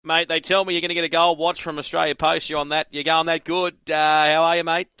mate. They tell me you're going to get a gold watch from Australia Post. You're on that. You're going that good. How are you,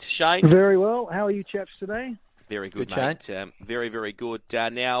 mate? Shane? Very well. How are you chaps today? Very good, mate. Very, very good.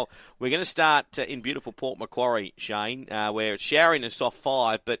 Now, we're going to start in beautiful Port Macquarie, Shane, where it's showering a soft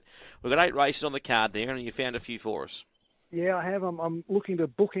 5, but we've got 8 races on the card there, and you found a few for us. Yeah, I have. I'm looking to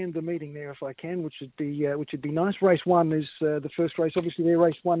bookend the meeting there if I can, which would be nice. Race 1 is the first race. Obviously, there.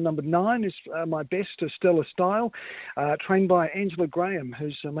 Race 1, number 9 is my best, Stellar Style, trained by Angela Graham,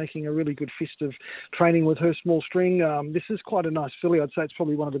 who's making a really good fist of training with her small string. This is quite a nice filly. I'd say it's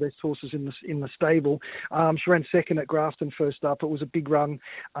probably one of the best horses in the stable. She ran second at Grafton first up. It was a big run.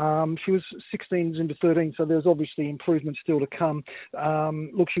 She was 16s into 13, so there's obviously improvement still to come.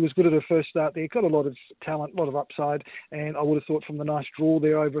 Look, she was good at her first start there. Got a lot of talent, a lot of upside. And I would have thought from the nice draw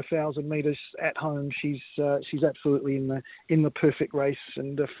there over 1,000 metres at home, she's absolutely in the perfect race,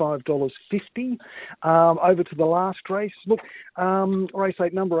 and $5.50. Over to the last race. Look, race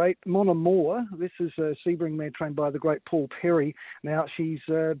 8, number 8, Mon Amour. This is a Sebring mare trained by the great Paul Perry. Now she's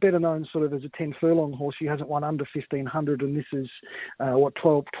better known sort of as a 10 furlong horse. She hasn't won under 1,500, and this is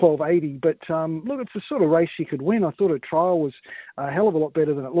 1280. But look, it's the sort of race she could win. I thought her trial was a hell of a lot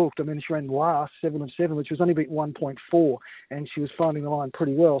better than it looked. I mean, she ran last 7 of 7, which was only beat 1.4. And she was finding the line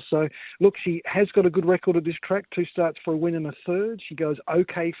pretty well. So, look, she has got a good record at this track, 2 starts for a win and a third. She goes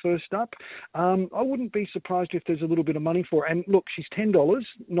okay first up. I wouldn't be surprised if there's a little bit of money for her. And, look, she's $10,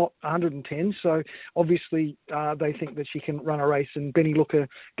 not 110. So, obviously, they think that she can run a race. And Benny Looker,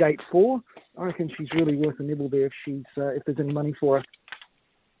 gate 4, I reckon she's really worth a nibble there if there's any money for her.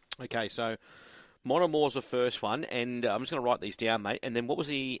 Okay, so Mon Amour's the first one, and I'm just going to write these down, mate. And then what was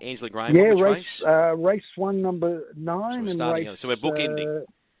the Angela Graham race? Race 1, number 9. So we're bookending.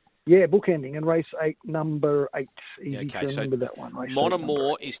 Bookending. And race 8, number 8. Easy to remember that one. Mon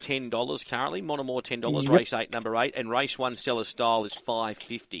Amour is $10 currently. Mon Amour, $10. Yep. Race 8, number 8. And race 1, Stellar Style, is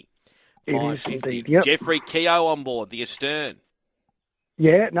 $5.50. $5.50. Yep. Jeffrey Keogh on board, the Astern.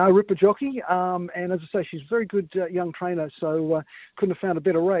 Yeah, no, Ripper jockey. And as I say, she's a very good young trainer, so couldn't have found a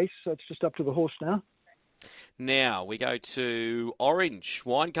better race. So it's just up to the horse now. Now we go to Orange,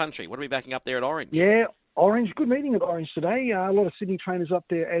 Wine Country. What are we backing up there at Orange? Yeah, Orange, good meeting at Orange today. A lot of Sydney trainers up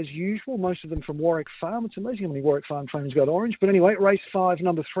there as usual, most of them from Warwick Farm. It's amazing how many Warwick Farm trainers go to Orange. But anyway, race 5,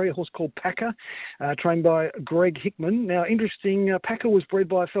 number 3, a horse called Packer, trained by Greg Hickman. Now, interesting, Packer was bred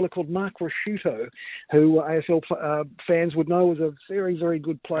by a fellow called Mark Rasciuto, who AFL fans would know was a very, very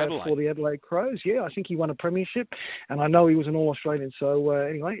good player for the Adelaide Crows. Yeah, I think he won a premiership, and I know he was an All-Australian. So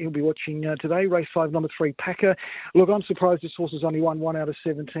anyway, he'll be watching today. Race 5, number 3, Packer. Look, I'm surprised this horse has only won 1 out of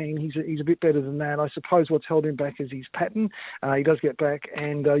 17. He's a bit better than that. I suppose what's held him back is his pattern. He does get back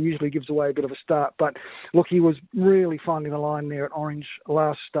and usually gives away a bit of a start. But look, he was really finding the line there at Orange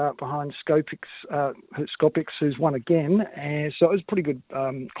last start behind Scopix, who's won again. And so it was a pretty good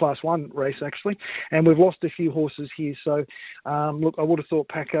Class 1 race, actually. And we've lost a few horses here. So, look, I would have thought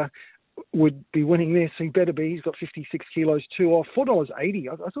Packer would be winning this. He better be. He's got 56 kilos, 2 off,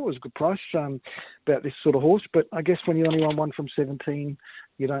 $4.80. I thought it was a good price about this sort of horse. But I guess when you only run 1 from 17,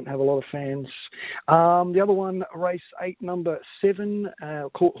 you don't have a lot of fans. The other one, race 8, number 7,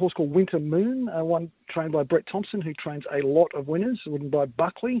 horse called Winter Moon, one trained by Brett Thompson, who trains a lot of winners, ridden by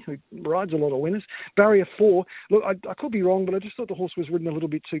Buckley, who rides a lot of winners. Barrier 4, look, I could be wrong, but I just thought the horse was ridden a little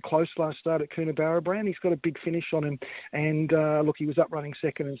bit too close last start at Coonabarabran. He's got a big finish on him, and look, he was up running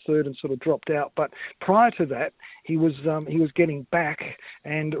second and third and sort of dropped out. But prior to that, he was getting back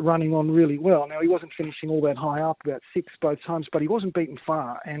and running on really well. Now, he wasn't finishing all that high up, about 6 both times, but he wasn't beaten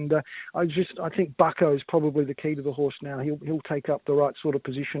far. And I think Bucko is probably the key to the horse now. He'll take up the right sort of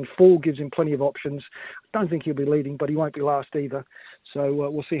position. 4 gives him plenty of options. Don't think he'll be leading, but he won't be last either. So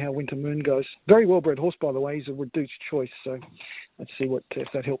we'll see how Winter Moon goes. Very well-bred horse, by the way. He's a reduced choice. So let's see if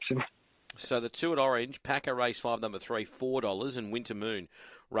that helps him. So the 2 at Orange, Packer race 5, number 3, $4, and Winter Moon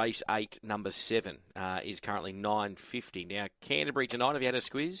race 8, number 7, is currently $9.50. Now, Canterbury tonight, have you had a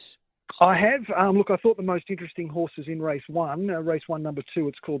squiz? I have. Look, I thought the most interesting horse is in race 1. Race 1, number 2,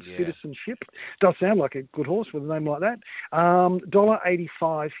 it's called Citizenship. Does sound like a good horse with a name like that.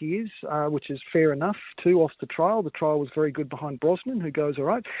 $1.85 he is, which is fair enough. 2 off the trial. The trial was very good behind Brosnan, who goes all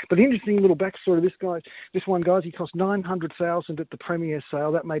right. But the interesting little backstory of this one, guys, he cost $900,000 at the Premier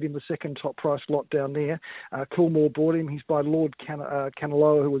sale. That made him the second top price lot down there. Coolmore bought him. He's by Lord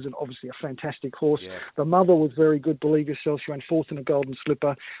Canaloa, who was obviously a fantastic horse. Yeah. The mother was very good. Believe Yourself. She ran 4th in a Golden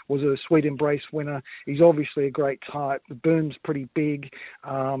Slipper. Was a Sweet Embrace winner. He's obviously a great type. The boom's pretty big.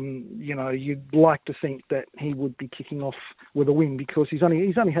 You'd like to think that he would be kicking off with a win because he's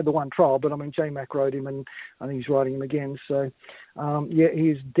only had the 1 trial. But I mean, J-Mac rode him, and I think he's riding him again. So, he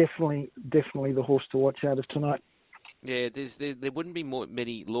is definitely the horse to watch out of tonight. Yeah, there wouldn't be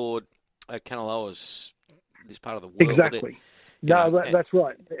many Lord Kanaloas this part of the world. Exactly. That's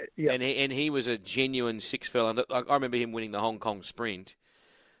right. Yeah. And he was a genuine six fella. I remember him winning the Hong Kong Sprint.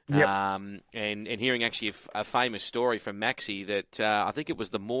 Yep. And hearing actually a famous story from Maxi that I think it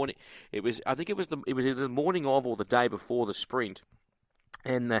was the morning. It was either the morning of or the day before the sprint,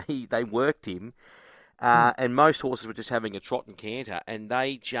 and they worked him. And most horses were just having a trot and canter, and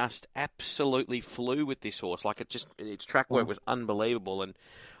they just absolutely flew with this horse. Like its track work was unbelievable, and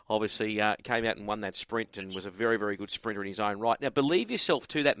obviously came out and won that sprint and was a very, very good sprinter in his own right. Now, believe yourself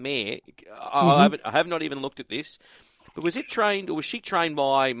to that mare. I have not even looked at this, but was she trained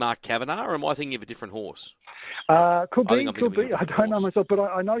by Mark Kavanagh, or am I thinking of a different horse? Could be. I don't know myself, but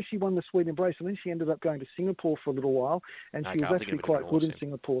I know she won the Sweet Embrace, and then she ended up going to Singapore for a little while, and she was actually quite good in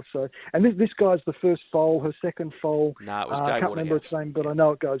Singapore. So, and this guy's the first foal, her second foal. No, it was I can't remember its name, but I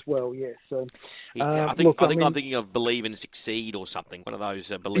know it goes well. Yeah. So, I think I'm thinking of Believe and Succeed or something. One of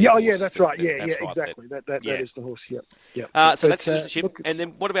those Believe. Yeah, that's right. Exactly. That is the horse. Yep. So that's citizenship. And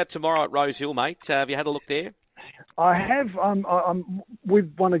then what about tomorrow at Rose Hill, mate? Have you had a look there? I have. I'm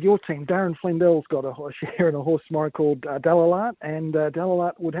with one of your team. Darren Flindell's got a share in a horse tomorrow called Dalalat, and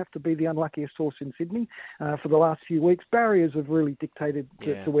Dalalat would have to be the unluckiest horse in Sydney for the last few weeks. Barriers have really dictated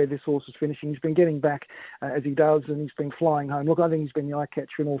to where this horse is finishing. He's been getting back as he does, and he's been flying home. Look, I think he's been the eye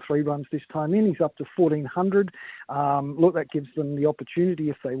catcher in all three runs this time in. He's up to 1,400. Look, that gives them the opportunity,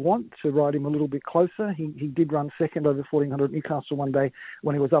 if they want, to ride him a little bit closer. He did run second over 1,400 at Newcastle one day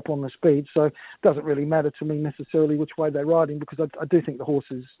when he was up on the speed, so it doesn't really matter to me necessarily which way they ride him, because I do think the horse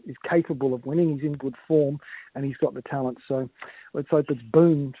is capable of winning. He's in good form and he's got the talent. So let's hope it's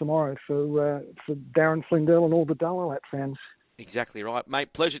boom tomorrow for Darren Flindell and all the Dalalat fans. Exactly right,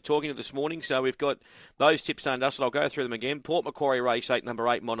 mate. Pleasure talking to you this morning. So we've got those tips done, Dustin. I'll go through them again. Port Macquarie race 8, number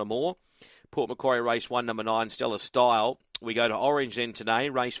 8, Monomore. Port Macquarie race 1, number 9, Stellar Style. We go to Orange then today.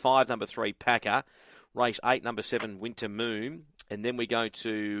 Race 5, number 3, Packer. Race 8, number 7, Winter Moon. And then we go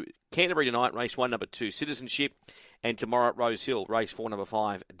to Canterbury tonight, race 1, number 2, Citizenship. And tomorrow at Rose Hill, race 4, number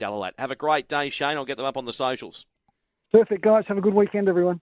 5, Dalalat. Have a great day, Shane. I'll get them up on the socials. Perfect, guys. Have a good weekend, everyone.